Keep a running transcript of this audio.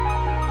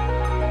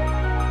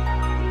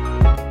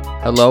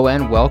Hello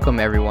and welcome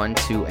everyone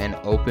to An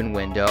Open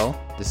Window.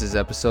 This is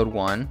episode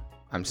 1.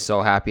 I'm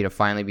so happy to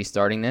finally be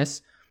starting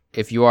this.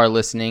 If you are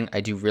listening,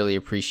 I do really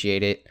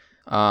appreciate it.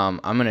 I'm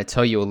going to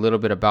tell you a little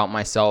bit about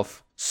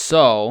myself.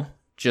 So,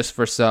 just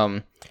for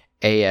some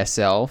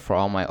ASL for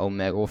all my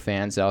Omegle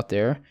fans out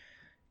there.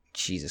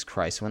 Jesus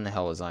Christ, when the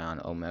hell was I on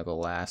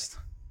Omegle last?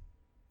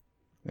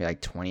 Maybe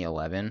like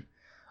 2011?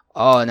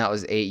 Oh, and that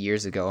was 8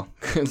 years ago.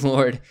 Good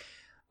Lord.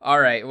 All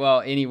right,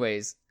 well,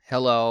 anyways,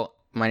 hello.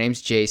 My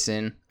name's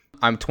Jason.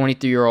 I'm a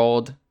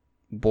 23-year-old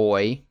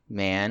boy,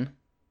 man,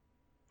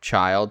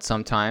 child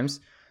sometimes.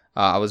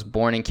 I was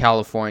born in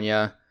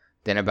California.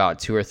 Then about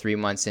 2 or 3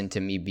 months into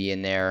me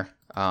being there,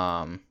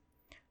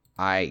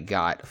 I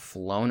got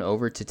flown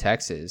over to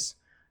Texas,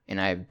 and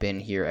I've been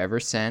here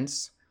ever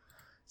since.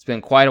 It's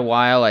been quite a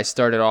while. I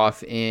started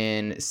off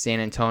in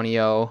San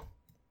Antonio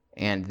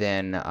and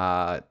then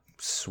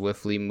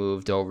swiftly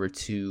moved over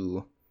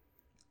to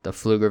the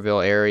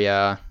Pflugerville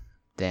area,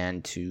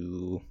 then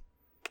to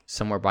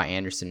somewhere by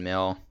Anderson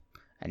Mill.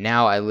 And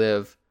now I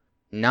live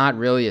not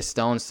really a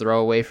stone's throw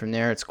away from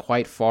there. It's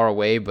quite far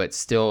away, but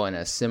still in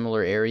a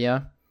similar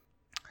area.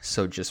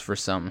 So just for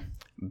some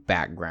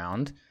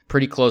background,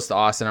 pretty close to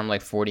Austin. I'm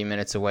like 40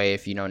 minutes away.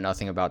 If you know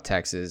nothing about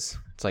Texas,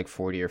 it's like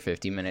 40 or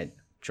 50 minute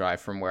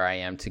drive from where I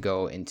am to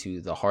go into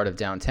the heart of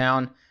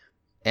downtown.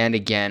 And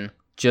again,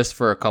 just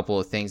for a couple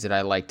of things that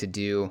I like to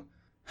do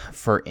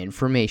for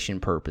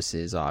information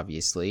purposes,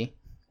 obviously,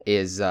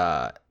 is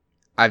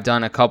I've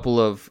done a couple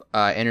of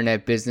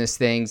internet business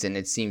things, and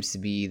it seems to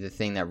be the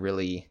thing that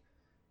really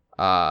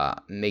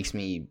makes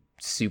me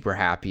super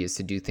happy is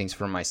to do things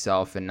for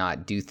myself and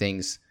not do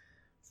things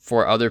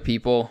for other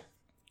people.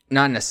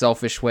 Not in a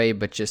selfish way,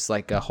 but just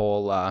like a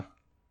whole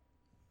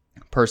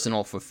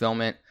personal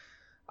fulfillment.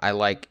 I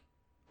like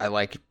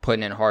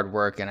putting in hard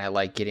work, and I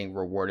like getting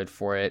rewarded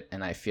for it,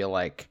 and I feel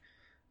like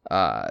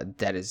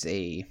that is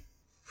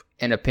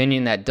an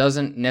opinion that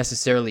doesn't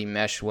necessarily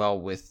mesh well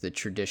with the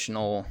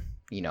traditional,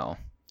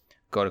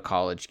 go to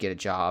college, get a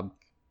job,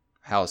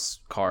 house,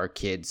 car,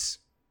 kids,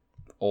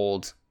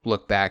 old,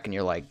 look back and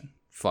you're like,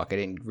 fuck, I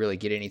didn't really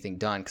get anything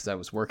done because I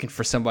was working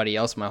for somebody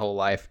else my whole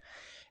life.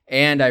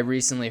 And I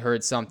recently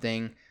heard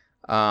something.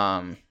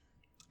 It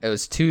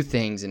was 2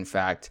 things, in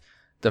fact.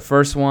 The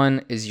first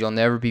one is you'll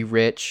never be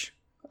rich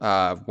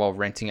while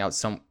renting out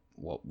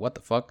what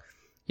the fuck?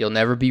 You'll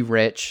never be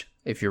rich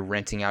if you're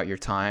renting out your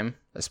time,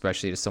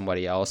 especially to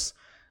somebody else.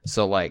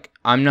 So,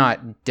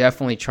 I'm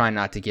definitely trying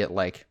not to get,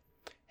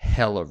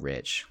 hella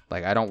rich.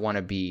 I don't want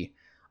to be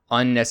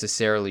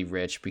unnecessarily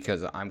rich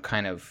because I'm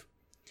kind of...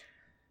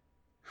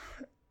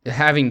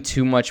 Having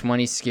too much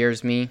money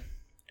scares me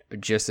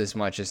just as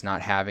much as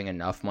not having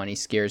enough money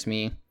scares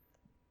me.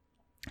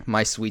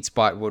 My sweet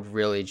spot would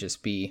really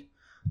just be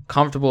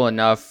comfortable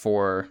enough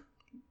for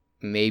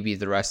maybe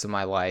the rest of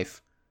my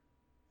life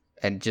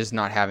and just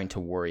not having to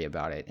worry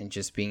about it and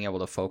just being able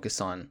to focus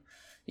on,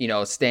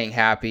 staying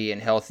happy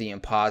and healthy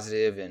and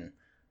positive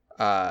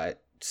and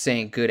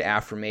saying good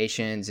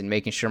affirmations and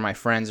making sure my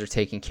friends are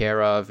taken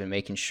care of and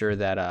making sure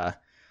that,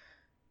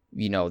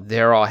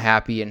 they're all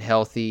happy and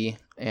healthy.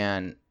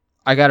 And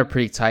I got a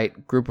pretty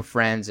tight group of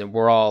friends, and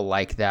we're all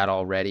like that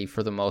already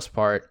for the most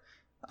part.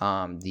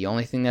 The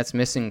only thing that's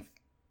missing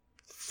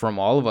from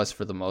all of us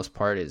for the most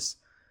part is,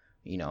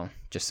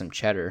 just some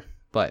cheddar.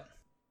 But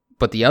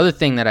the other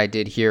thing that I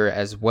did here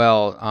as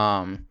well,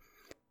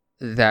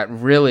 that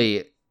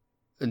really,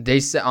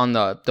 they said on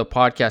the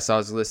podcast I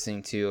was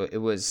listening to, it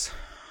was...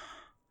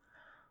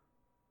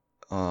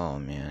 Oh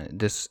man,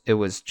 it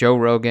was Joe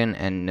Rogan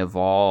and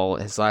Naval.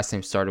 His last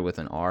name started with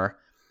an R,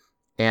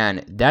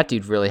 and that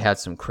dude really had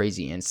some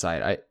crazy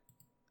insight.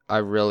 I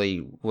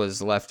really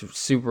was left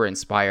super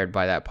inspired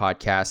by that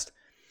podcast.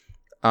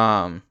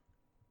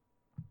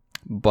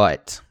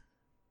 But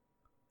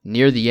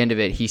near the end of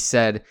it, he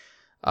said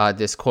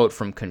this quote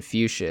from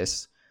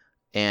Confucius,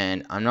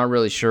 and I'm not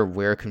really sure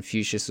where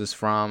Confucius was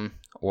from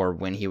or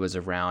when he was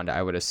around.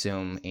 I would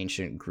assume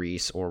ancient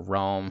Greece or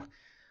Rome,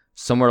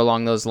 somewhere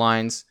along those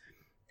lines.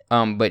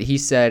 But he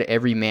said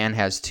every man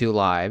has 2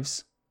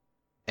 lives,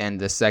 and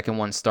the second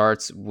one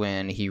starts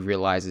when he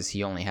realizes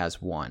he only has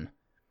one.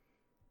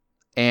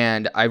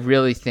 And I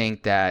really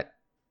think that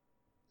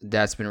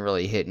that's been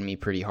really hitting me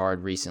pretty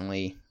hard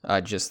recently.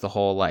 Just the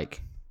whole, I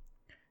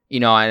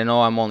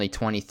know I'm only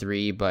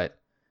 23, but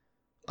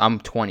I'm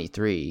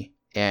 23,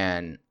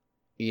 and,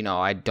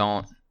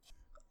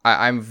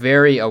 I'm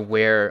very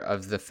aware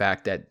of the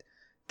fact that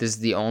this is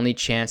the only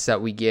chance that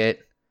we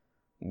get.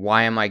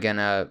 Why am I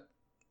gonna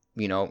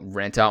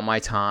rent out my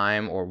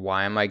time, or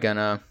why am I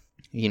gonna,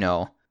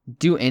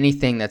 do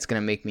anything that's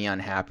gonna make me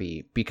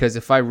unhappy? Because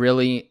if I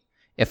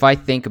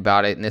think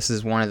about it, and this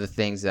is one of the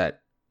things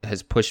that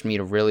has pushed me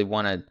to really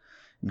want to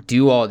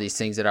do all these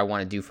things that I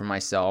want to do for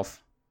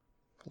myself,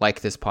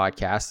 like this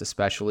podcast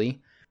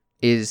especially,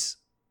 is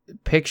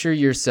picture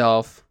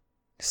yourself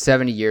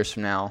 70 years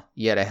from now,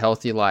 you had a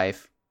healthy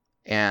life,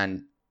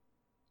 and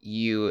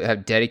you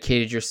have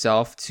dedicated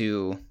yourself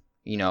to,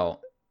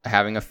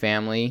 having a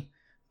family.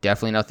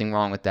 Definitely nothing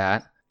wrong with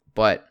that.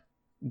 But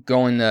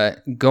going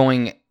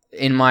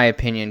in my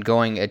opinion,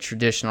 going a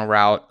traditional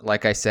route,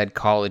 like I said,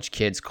 college,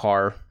 kids,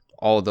 car,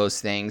 all of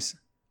those things,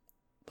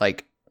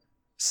 like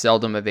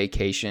seldom a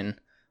vacation,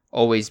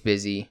 always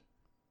busy,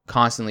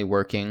 constantly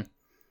working,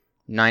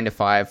 9 to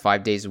 5,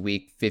 5 days a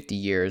week, 50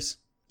 years.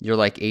 You're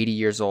like 80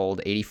 years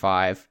old,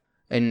 85,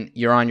 and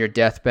you're on your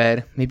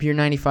deathbed. Maybe you're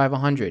 95,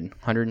 100,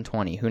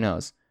 120, who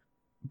knows?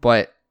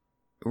 But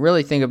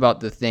really think about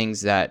the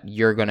things that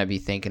you're going to be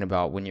thinking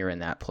about when you're in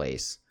that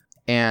place.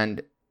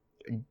 And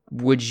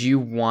would you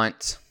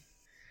want,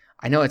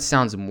 I know it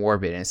sounds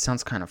morbid and it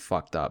sounds kind of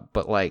fucked up,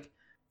 but like,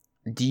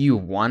 do you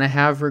want to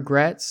have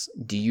regrets?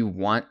 Do you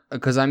want,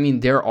 because I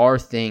mean, there are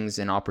things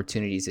and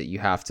opportunities that you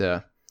have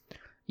to,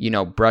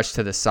 brush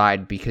to the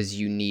side because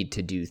you need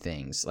to do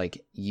things.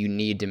 Like, you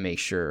need to make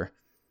sure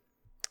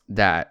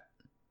that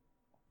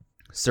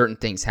certain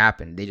things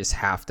happen. They just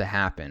have to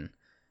happen.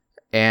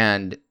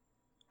 And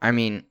I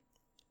mean,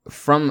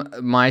 from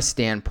my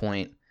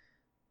standpoint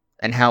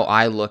and how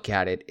I look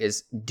at it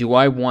is, do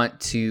I want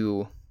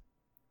to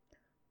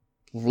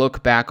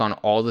look back on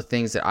all the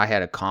things that I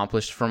had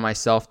accomplished for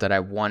myself that I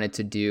wanted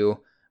to do,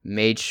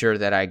 made sure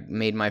that I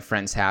made my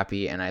friends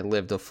happy, and I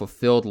lived a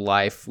fulfilled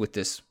life with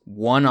this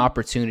one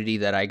opportunity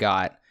that I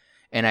got,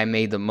 and I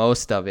made the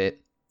most of it?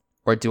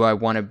 Or do I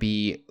want to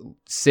be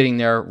sitting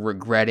there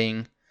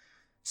regretting,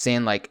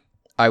 saying like,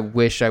 I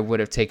wish I would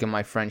have taken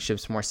my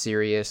friendships more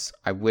serious.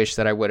 I wish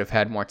that I would have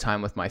had more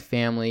time with my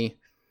family,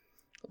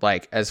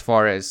 like as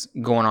far as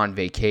going on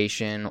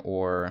vacation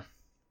or,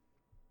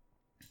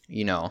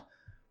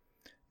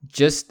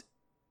 just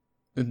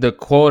the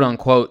quote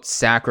unquote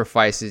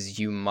sacrifices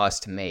you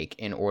must make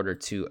in order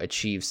to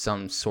achieve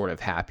some sort of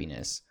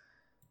happiness.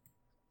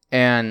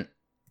 And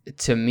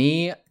to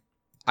me,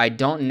 I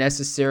don't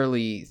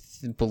necessarily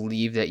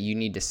believe that you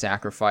need to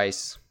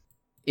sacrifice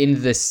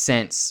in the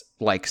sense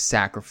like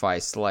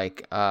sacrifice,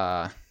 like,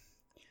 cause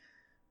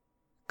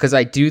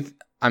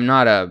I'm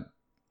not a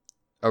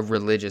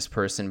religious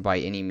person by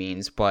any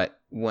means, but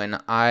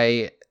when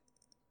I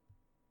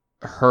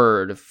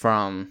heard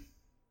from,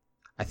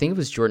 I think it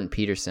was Jordan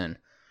Peterson.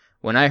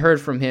 When I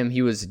heard from him,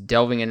 he was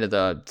delving into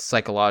the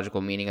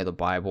psychological meaning of the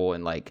Bible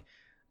and like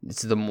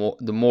it's the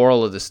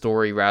moral of the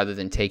story rather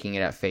than taking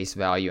it at face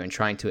value and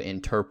trying to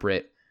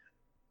interpret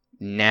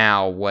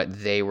now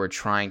what they were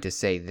trying to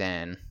say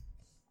then.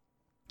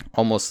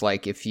 Almost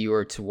like if you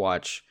were to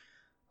watch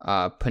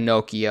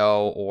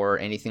Pinocchio or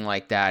anything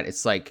like that,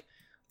 it's like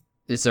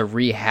it's a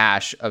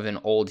rehash of an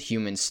old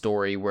human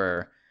story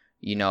where,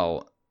 you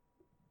got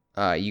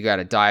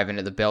to dive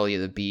into the belly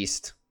of the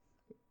beast,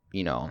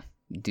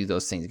 do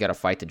those things. You got to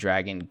fight the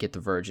dragon, get the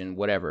virgin,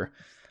 whatever.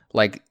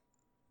 Like,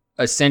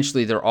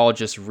 essentially, they're all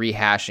just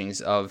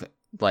rehashings of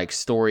like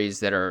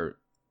stories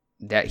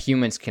that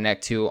humans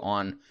connect to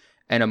on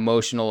an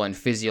emotional and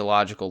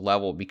physiological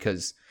level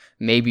because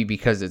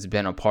it's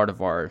been a part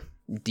of our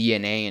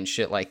DNA and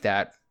shit like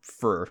that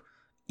for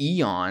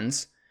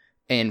eons.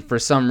 And for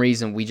some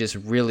reason, we just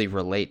really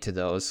relate to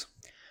those.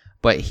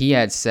 But he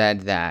had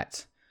said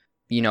that,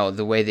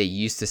 the way they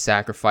used to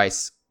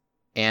sacrifice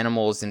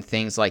animals and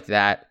things like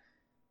that,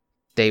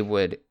 they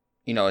would,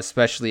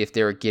 especially if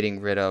they were getting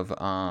rid of,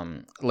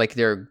 like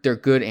they're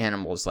good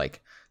animals,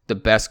 like the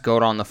best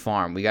goat on the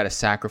farm, we got to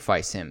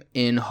sacrifice him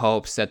in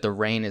hopes that the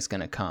rain is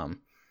going to come.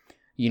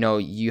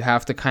 You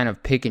have to kind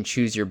of pick and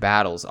choose your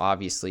battles,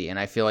 obviously. And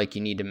I feel like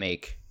you need to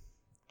make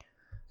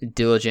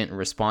diligent and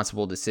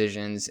responsible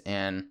decisions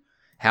and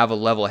have a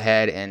level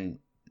head and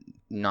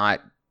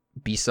not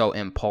be so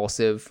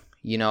impulsive,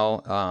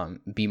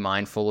 be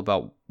mindful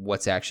about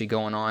what's actually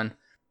going on.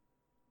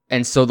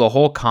 And so the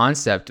whole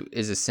concept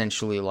is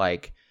essentially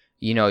like,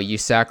 you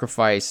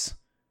sacrifice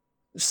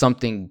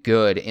something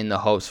good in the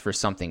hopes for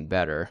something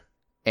better.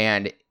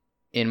 And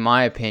in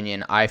my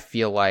opinion, I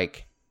feel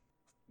like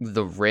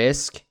the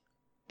risk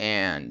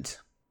and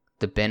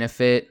the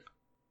benefit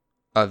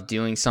of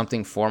doing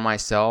something for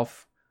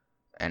myself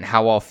and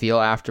how I'll feel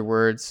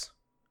afterwards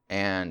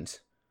and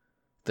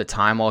the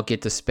time I'll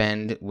get to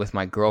spend with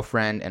my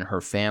girlfriend and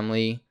her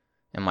family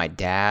and my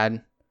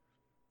dad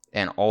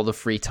and all the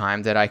free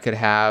time that I could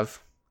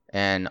have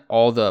and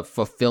all the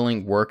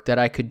fulfilling work that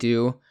I could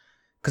do.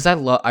 Because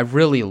I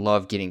really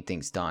love getting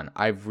things done.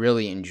 I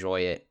really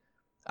enjoy it.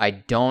 I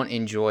don't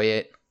enjoy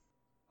it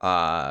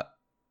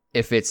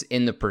if it's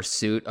in the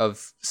pursuit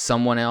of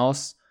someone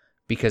else,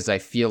 because I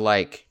feel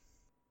like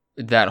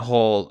that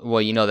whole,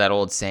 that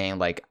old saying,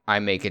 like, I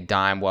make a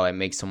dime while I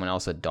make someone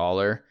else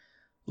 $1.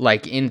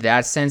 Like, in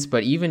that sense,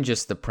 but even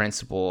just the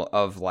principle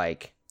of,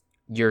 like,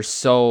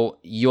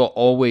 you'll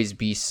always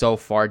be so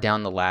far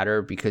down the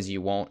ladder because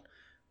you won't,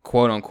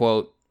 quote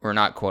unquote, or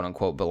not quote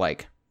unquote, but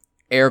like,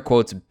 air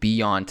quotes,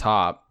 be on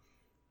top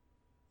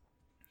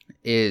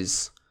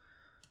is,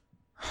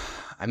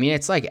 I mean,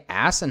 it's like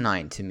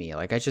asinine to me.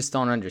 Like, I just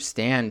don't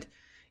understand.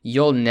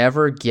 You'll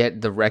never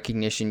get the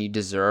recognition you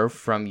deserve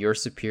from your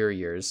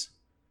superiors.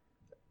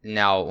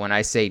 Now, when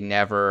I say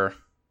never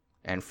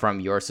and from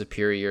your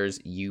superiors,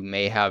 you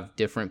may have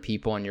different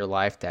people in your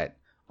life that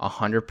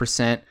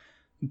 100%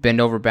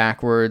 bend over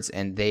backwards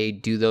and they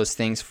do those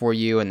things for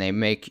you and they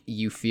make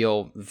you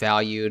feel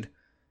valued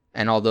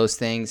and all those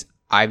things.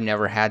 I've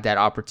never had that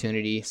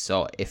opportunity.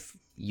 So if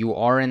you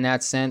are in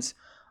that sense,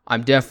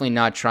 I'm definitely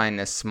not trying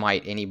to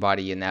smite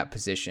anybody in that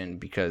position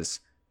because,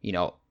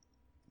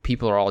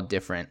 people are all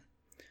different.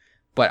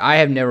 But I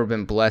have never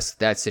been blessed with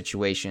that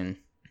situation.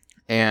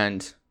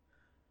 And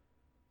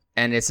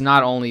it's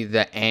not only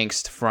the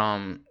angst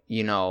from,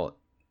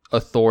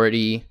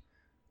 authority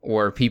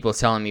or people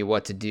telling me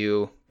what to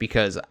do,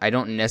 because I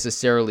don't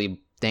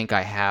necessarily think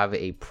I have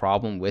a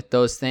problem with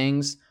those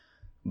things,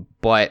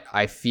 but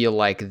I feel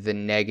like the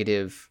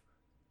negative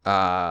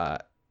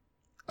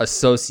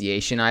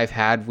association I've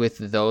had with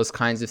those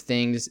kinds of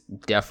things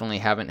definitely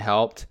haven't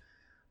helped.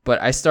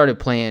 But I started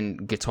playing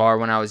guitar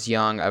when I was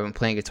young. I've been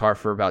playing guitar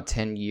for about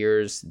 10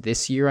 years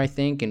this year, I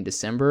think, in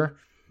December.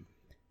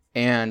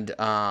 And,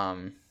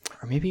 or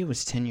maybe it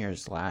was 10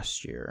 years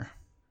last year.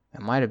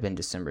 It might have been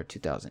December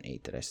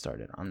 2008 that I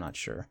started. I'm not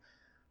sure.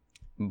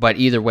 But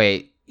either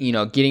way,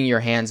 getting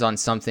your hands on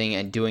something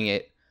and doing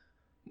it,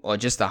 or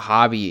just a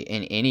hobby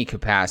in any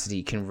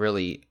capacity, can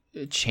really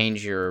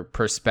change your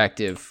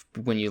perspective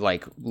when you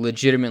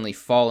legitimately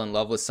fall in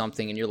love with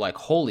something and you're like,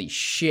 holy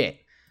shit,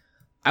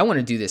 I want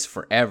to do this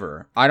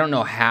forever. I don't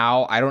know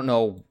how, I don't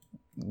know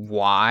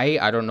why,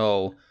 I don't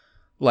know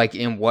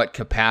in what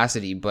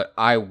capacity, but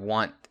I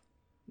want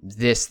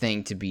this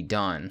thing to be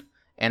done.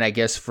 And I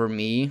guess for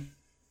me,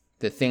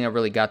 the thing that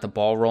really got the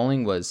ball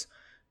rolling was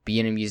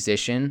being a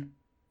musician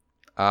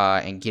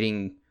and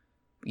getting,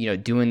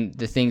 doing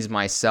the things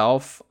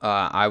myself.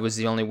 I was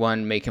the only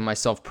one making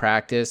myself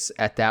practice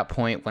at that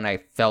point when I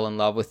fell in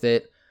love with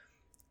it.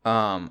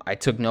 I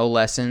took no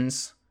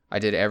lessons. I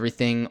did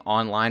everything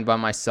online by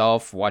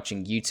myself,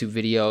 watching YouTube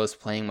videos,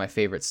 playing my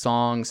favorite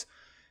songs,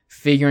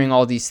 figuring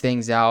all these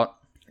things out.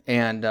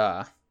 And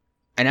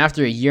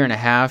after a year and a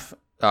half,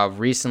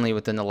 recently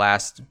within the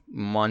last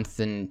month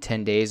and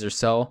 10 days or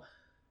so,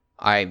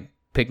 I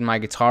picked my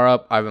guitar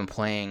up. I've been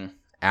playing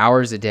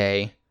hours a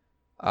day.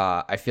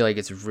 I feel like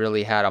it's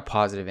really had a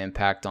positive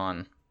impact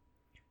on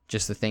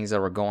just the things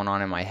that were going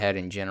on in my head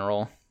in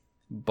general.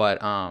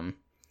 But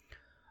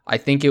I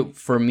think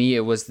for me,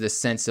 it was this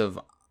sense of,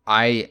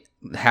 I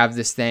have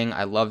this thing.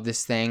 I love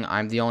this thing.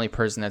 I'm the only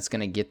person that's going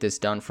to get this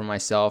done for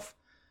myself.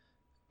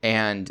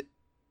 And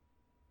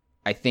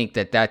I think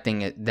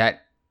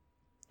that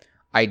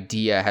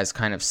idea has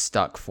kind of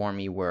stuck for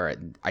me, where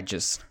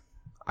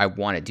I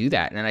want to do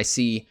that. And I've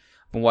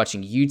been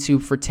watching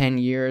YouTube for 10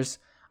 years.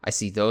 I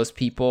see those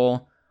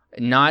people,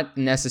 not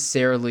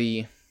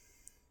necessarily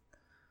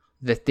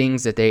the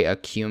things that they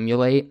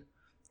accumulate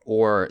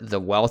or the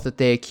wealth that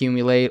they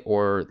accumulate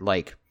or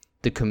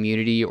the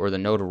community or the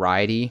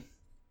notoriety,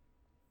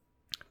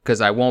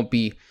 because I won't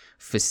be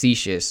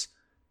facetious.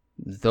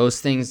 Those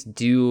things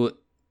do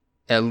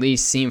at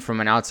least seem from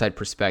an outside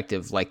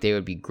perspective like they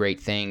would be great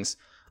things.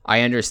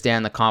 I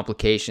understand the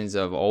complications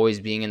of always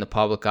being in the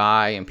public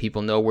eye and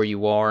people know where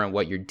you are and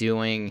what you're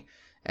doing,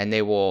 and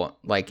they will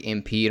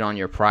impede on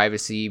your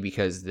privacy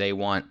because they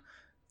want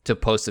to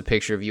post a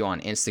picture of you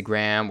on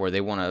Instagram, or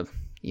they want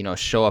to,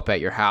 show up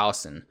at your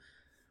house and,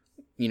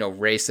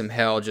 raise some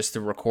hell just to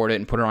record it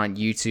and put it on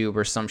YouTube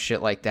or some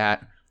shit like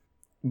that.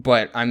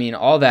 But I mean,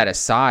 all that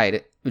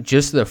aside,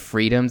 just the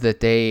freedom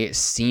that they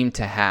seem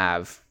to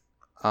have,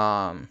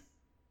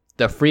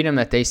 the freedom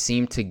that they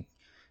seem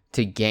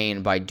to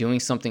gain by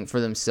doing something for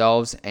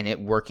themselves and it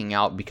working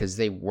out because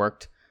they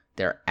worked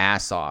their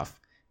ass off.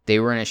 They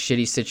were in a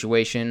shitty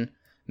situation,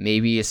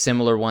 maybe a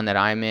similar one that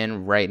I'm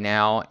in right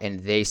now,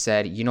 and they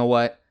said, you know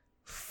what?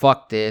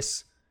 Fuck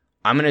this.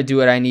 I'm going to do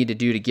what I need to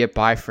do to get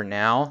by for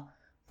now.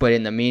 But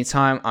in the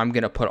meantime, I'm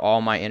going to put all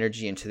my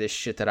energy into this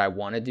shit that I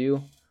want to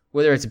do,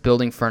 whether it's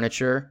building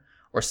furniture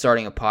or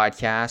starting a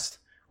podcast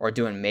or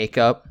doing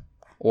makeup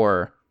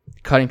or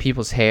cutting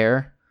people's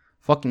hair,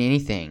 fucking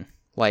anything.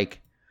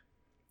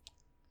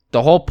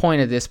 The whole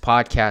point of this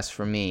podcast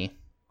for me,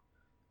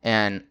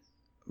 and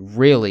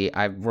really,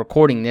 I'm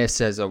recording this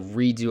as a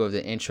redo of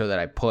the intro that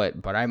I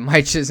put, but I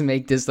might just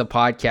make this the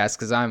podcast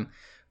because I'm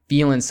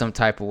feeling some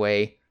type of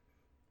way.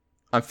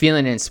 I'm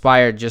feeling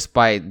inspired just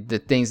by the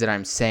things that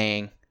I'm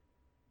saying,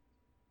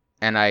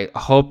 and I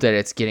hope that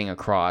it's getting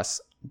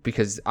across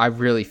because I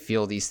really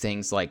feel these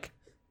things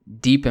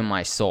deep in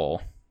my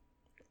soul.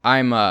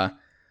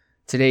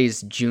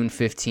 Today's June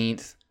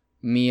 15th.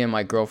 Me and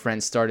my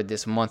girlfriend started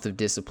this month of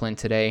discipline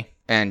today,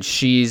 and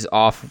she's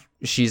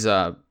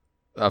a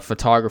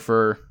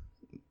photographer.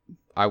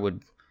 I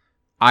would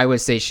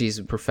say she's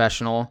a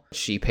professional.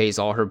 She pays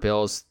all her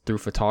bills through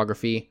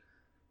photography.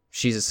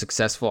 She's a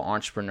successful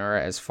entrepreneur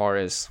as far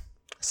as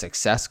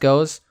success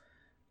goes.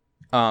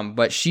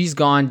 But she's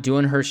gone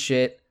doing her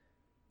shit,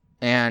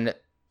 and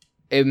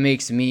it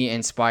makes me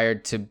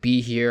inspired to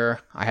be here.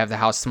 I have the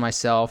house to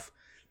myself.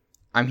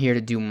 I'm here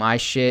to do my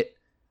shit.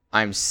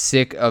 I'm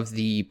sick of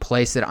the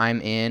place that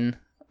I'm in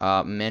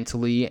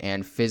mentally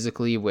and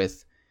physically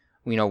with,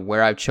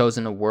 where I've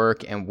chosen to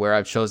work and where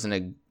I've chosen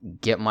to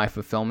get my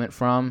fulfillment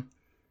from.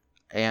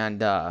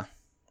 And that's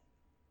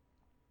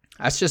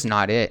just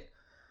not it.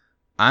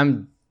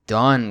 I'm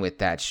done with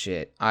that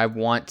shit. I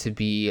want to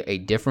be a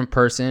different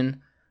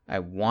person. I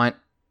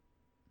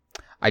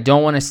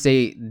don't want to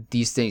say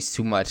these things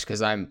too much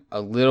because I'm a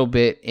little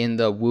bit in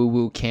the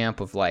woo-woo camp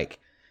of like,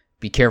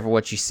 be careful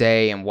what you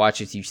say and watch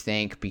what you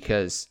think,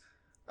 because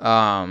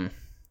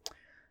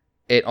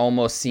it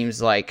almost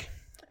seems like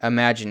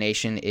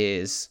imagination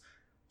is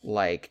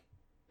like,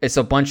 it's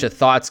a bunch of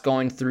thoughts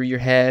going through your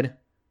head,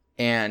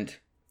 and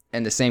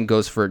the same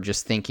goes for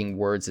just thinking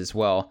words as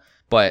well.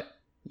 But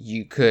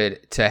you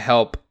could, to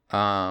help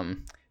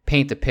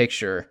paint the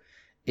picture,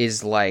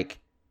 is like,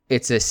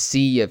 it's a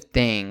sea of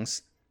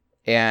things,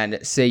 and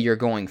say you're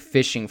going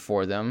fishing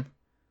for them,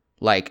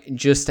 like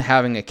just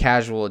having a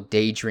casual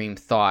daydream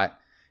thought,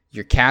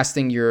 you're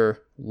casting your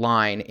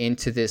line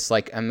into this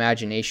like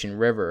imagination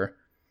river,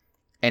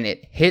 and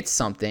it hits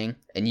something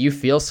and you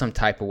feel some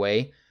type of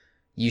way.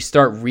 You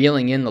start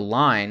reeling in the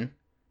line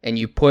and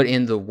you put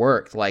in the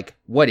work, like,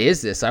 what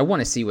is this? I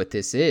want to see what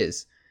this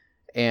is.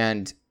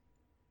 And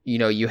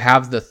you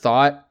have the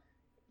thought,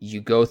 you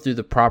go through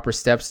the proper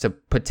steps to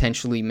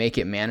potentially make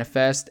it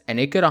manifest, and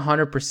it could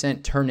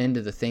 100% turn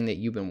into the thing that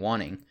you've been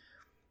wanting.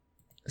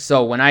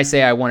 So when I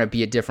say I want to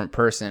be a different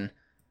person,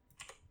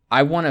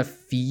 I want to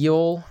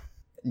feel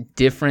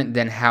different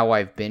than how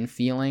I've been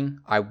feeling.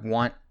 I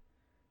want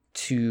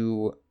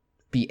to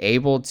be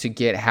able to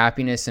get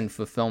happiness and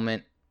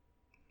fulfillment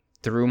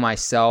through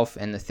myself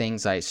and the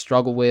things I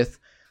struggle with,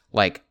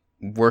 like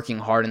working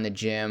hard in the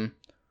gym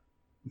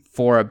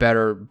for a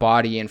better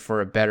body and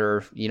for a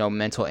better,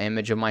 mental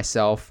image of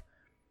myself.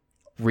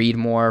 Read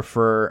more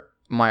for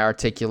my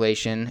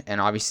articulation, and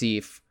obviously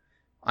if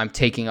I'm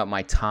taking up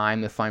my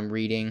time if I'm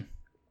reading.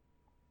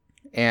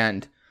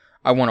 And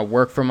I want to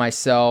work for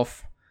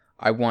myself.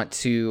 I want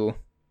to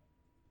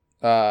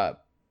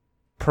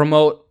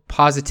promote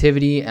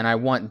positivity, and I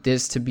want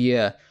this to be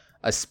a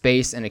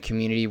space and a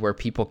community where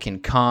people can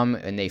come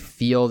and they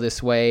feel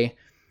this way,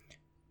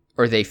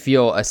 or they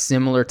feel a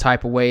similar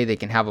type of way. They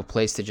can have a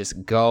place to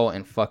just go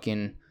and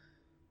fucking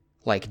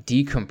like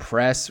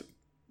decompress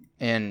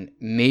and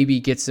maybe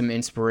get some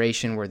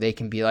inspiration where they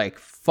can be like,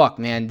 fuck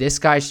man, this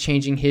guy's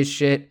changing his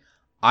shit.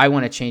 I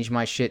want to change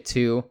my shit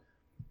too.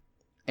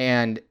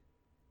 And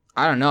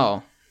I don't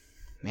know,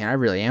 man, I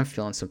really am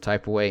feeling some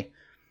type of way.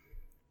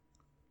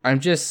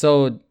 I'm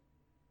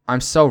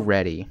so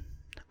ready.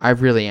 I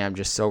really am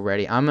just so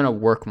ready. I'm going to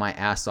work my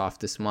ass off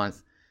this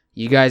month.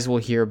 You guys will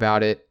hear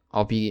about it.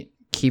 I'll be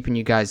keeping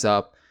you guys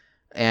up.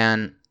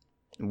 And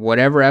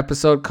whatever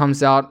episode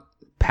comes out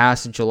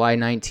past July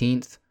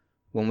 19th,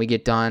 when we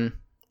get done,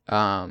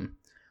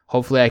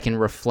 hopefully I can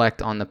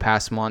reflect on the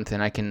past month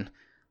and I can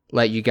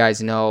let you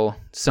guys know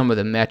some of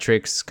the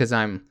metrics, because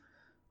I'm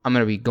going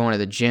to be going to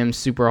the gym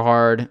super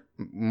hard,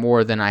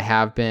 more than I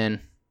have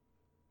been.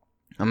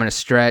 I'm going to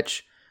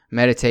stretch,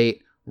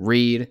 meditate,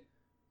 read.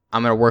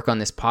 I'm going to work on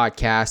this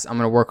podcast. I'm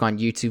going to work on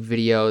YouTube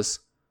videos.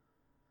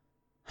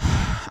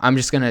 I'm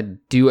just going to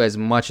do as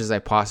much as I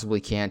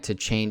possibly can to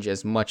change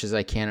as much as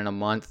I can in a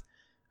month.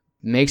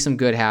 Make some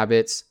good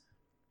habits.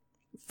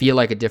 Feel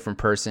like a different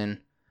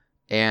person.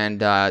 And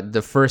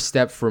the first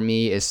step for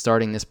me is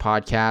starting this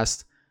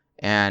podcast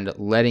and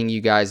letting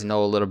you guys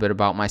know a little bit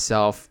about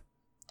myself.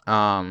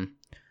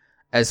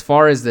 As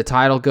far as the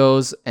title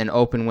goes, An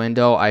Open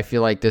Window, I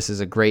feel like this is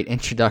a great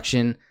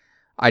introduction.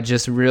 I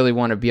just really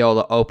want to be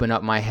able to open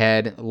up my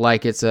head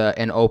like it's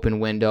an open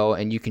window,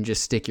 and you can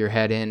just stick your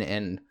head in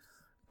and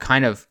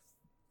kind of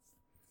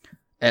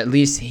at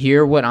least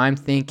hear what I'm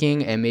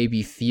thinking and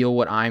maybe feel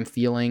what I'm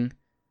feeling,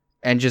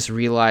 and just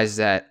realize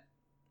that,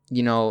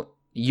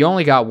 you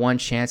only got one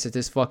chance at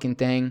this fucking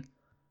thing.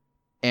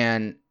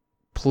 And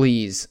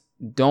please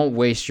don't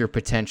waste your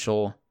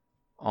potential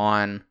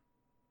on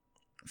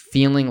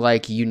feeling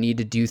like you need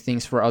to do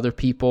things for other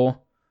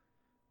people.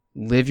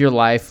 Live your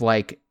life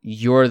like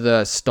you're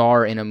the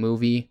star in a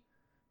movie.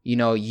 You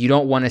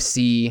don't want to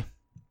see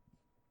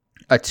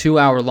a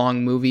 2-hour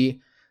long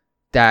movie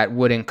that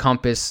would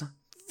encompass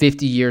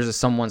 50 years of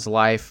someone's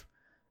life,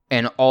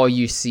 and all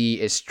you see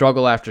is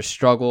struggle after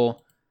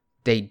struggle.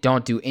 They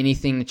don't do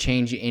anything to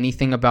change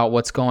anything about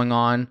what's going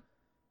on.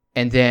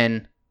 And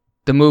then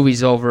the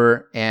movie's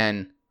over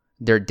and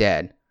they're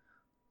dead.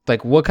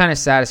 Like, what kind of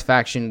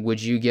satisfaction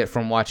would you get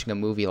from watching a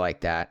movie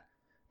like that?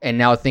 And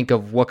now think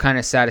of what kind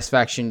of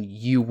satisfaction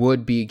you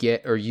would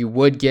get or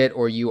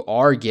you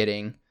are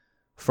getting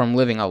from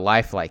living a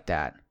life like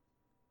that.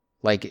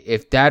 Like,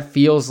 if that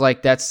feels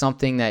like that's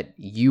something that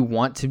you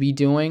want to be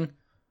doing,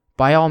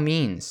 by all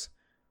means.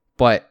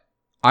 But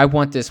I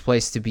want this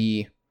place to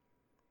be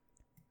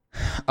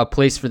a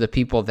place for the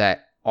people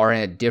that are in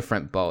a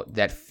different boat,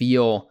 that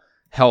feel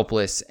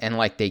helpless and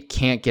like they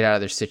can't get out of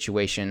their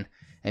situation,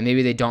 and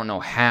maybe they don't know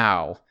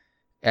how.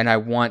 And I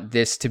want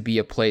this to be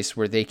a place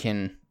where they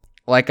can,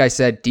 like I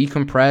said,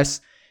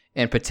 decompress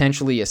and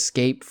potentially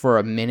escape for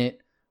a minute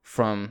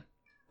from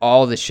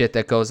all the shit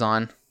that goes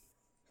on.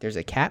 There's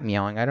a cat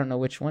meowing. I don't know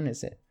which one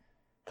is it.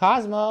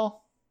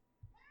 Cosmo.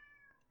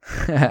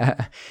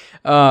 I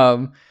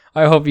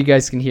hope you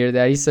guys can hear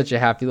that. He's such a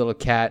happy little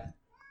cat.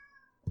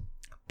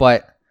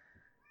 But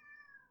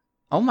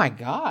Oh my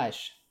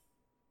gosh.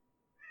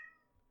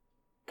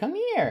 Come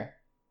here.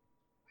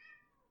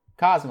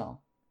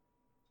 Cosmo.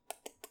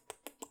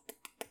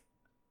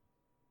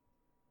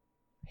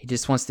 He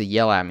just wants to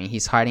yell at me.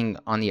 He's hiding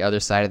on the other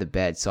side of the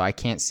bed, so I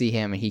can't see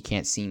him and he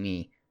can't see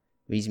me.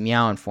 He's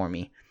meowing for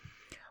me.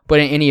 But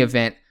in any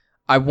event,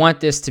 I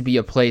want this to be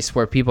a place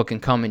where people can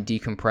come and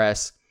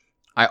decompress.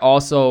 I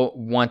also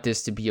want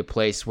this to be a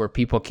place where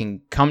people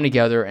can come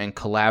together and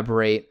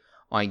collaborate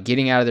on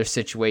getting out of their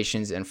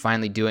situations and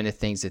finally doing the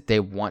things that they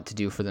want to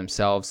do for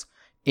themselves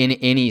in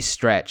any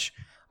stretch.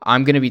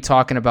 I'm going to be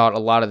talking about a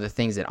lot of the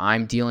things that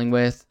I'm dealing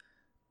with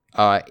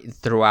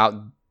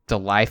throughout the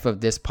life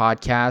of this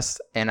podcast,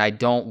 and I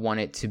don't want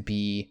it to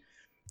be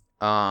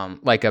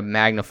like a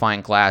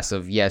magnifying glass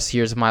of, yes,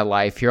 here's my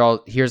life,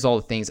 here's all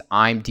the things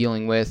I'm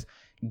dealing with,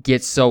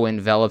 get so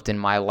enveloped in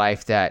my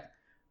life that,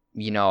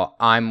 you know,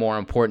 I'm more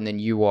important than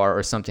you are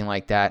or something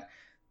like that.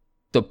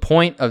 The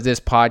point of this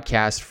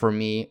podcast for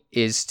me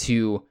is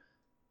to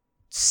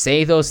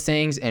say those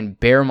things and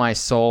bare my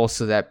soul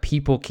so that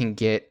people can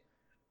get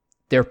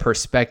their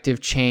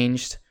perspective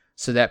changed,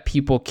 so that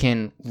people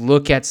can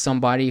look at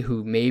somebody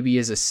who maybe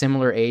is a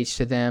similar age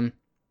to them,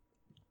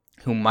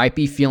 who might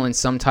be feeling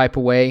some type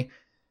of way,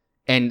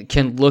 and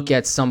can look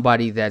at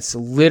somebody that's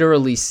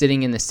literally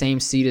sitting in the same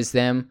seat as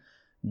them,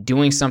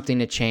 doing something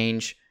to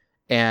change,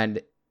 and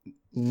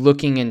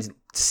looking and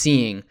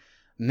seeing,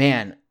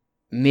 man,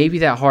 maybe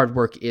that hard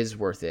work is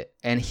worth it.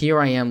 And here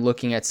I am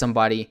looking at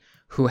somebody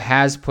who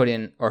has put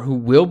in, or who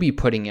will be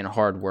putting in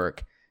hard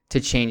work to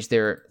change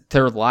their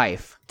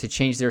life, to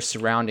change their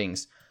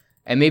surroundings.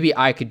 And maybe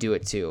I could do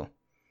it too.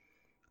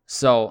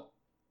 So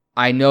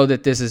I know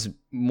that this is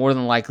more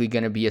than likely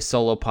going to be a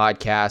solo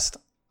podcast.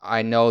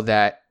 I know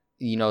that,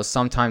 you know,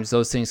 sometimes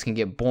those things can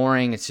get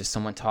boring. It's just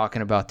someone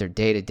talking about their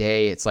day to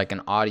day. It's like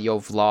an audio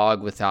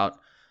vlog without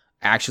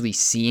actually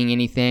seeing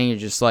anything. You're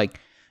just like,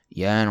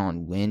 yeah, and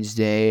on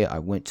Wednesday I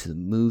went to the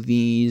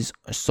movies.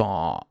 I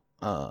saw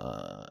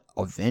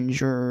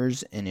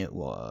Avengers and it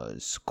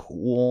was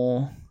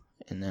cool.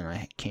 And then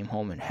I came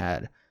home and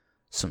had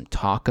some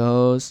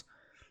tacos.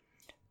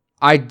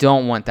 I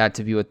don't want that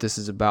to be what this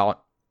is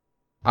about.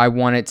 I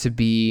want it to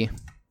be,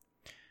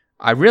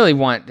 I really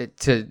want it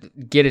to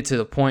get it to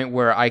the point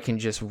where I can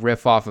just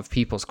riff off of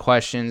people's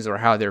questions or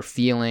how they're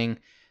feeling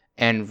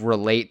and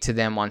relate to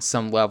them on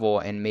some level.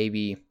 And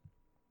maybe,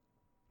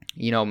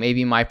 you know,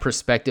 maybe my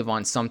perspective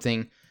on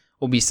something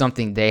will be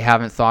something they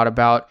haven't thought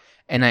about.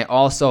 And I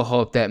also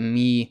hope that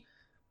me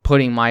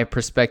putting my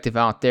perspective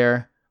out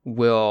there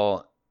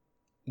will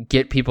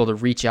get people to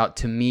reach out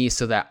to me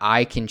so that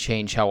I can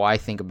change how I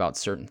think about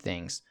certain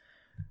things.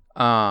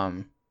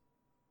 But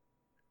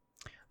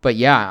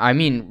yeah, I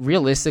mean,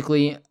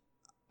 realistically,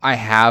 I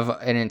have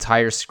an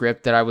entire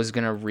script that I was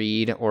going to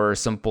read or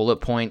some bullet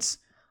points.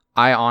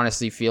 I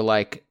honestly feel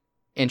like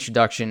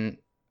introduction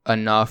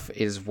enough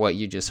is what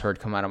you just heard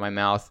come out of my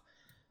mouth.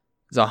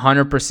 It's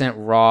 100%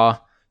 raw,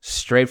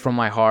 straight from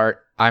my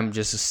heart. I'm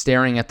just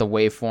staring at the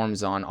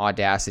waveforms on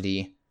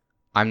Audacity.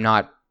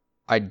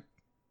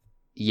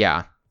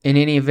 Yeah. In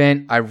any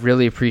event, I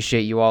really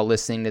appreciate you all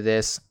listening to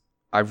this.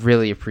 I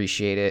really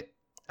appreciate it.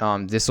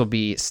 This will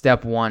be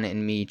step one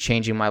in me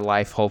changing my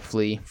life,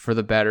 hopefully, for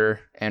the better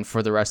and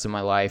for the rest of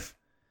my life.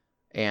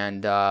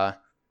 And I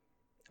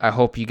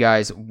hope you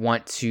guys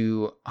want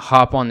to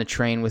hop on the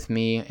train with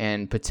me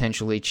and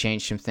potentially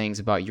change some things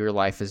about your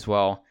life as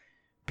well.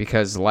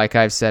 Because like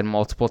I've said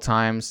multiple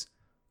times,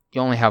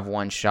 you only have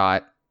one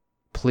shot.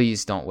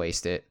 Please don't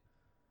waste it.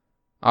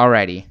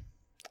 Alrighty.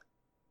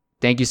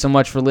 Thank you so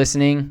much for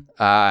listening.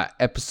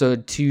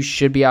 Episode 2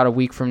 should be out a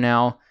week from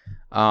now.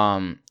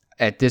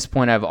 At this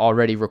point, I've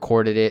already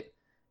recorded it.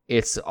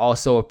 It's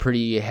also a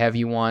pretty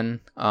heavy one.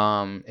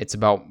 It's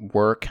about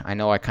work. I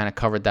know I kind of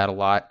covered that a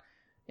lot.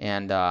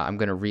 And I'm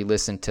going to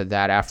re-listen to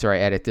that after I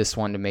edit this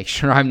one to make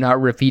sure I'm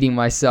not repeating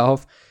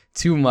myself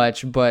too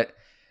much. But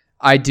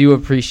I do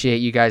appreciate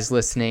you guys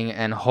listening.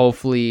 And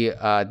hopefully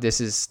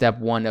this is step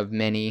one of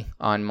many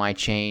on my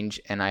change.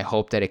 And I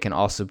hope that it can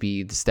also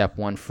be the step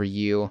one for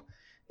you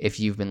if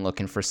you've been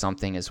looking for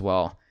something as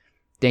well.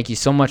 Thank you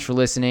so much for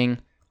listening.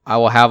 I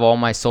will have all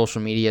my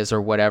social medias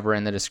or whatever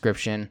in the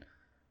description.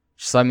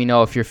 Just let me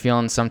know if you're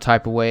feeling some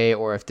type of way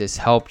or if this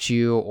helped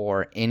you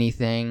or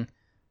anything.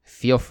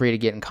 Feel free to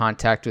get in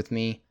contact with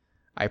me.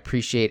 I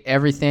appreciate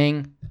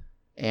everything.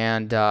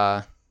 And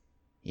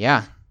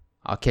yeah,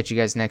 I'll catch you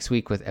guys next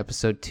week with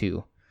episode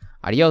 2.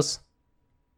 Adios.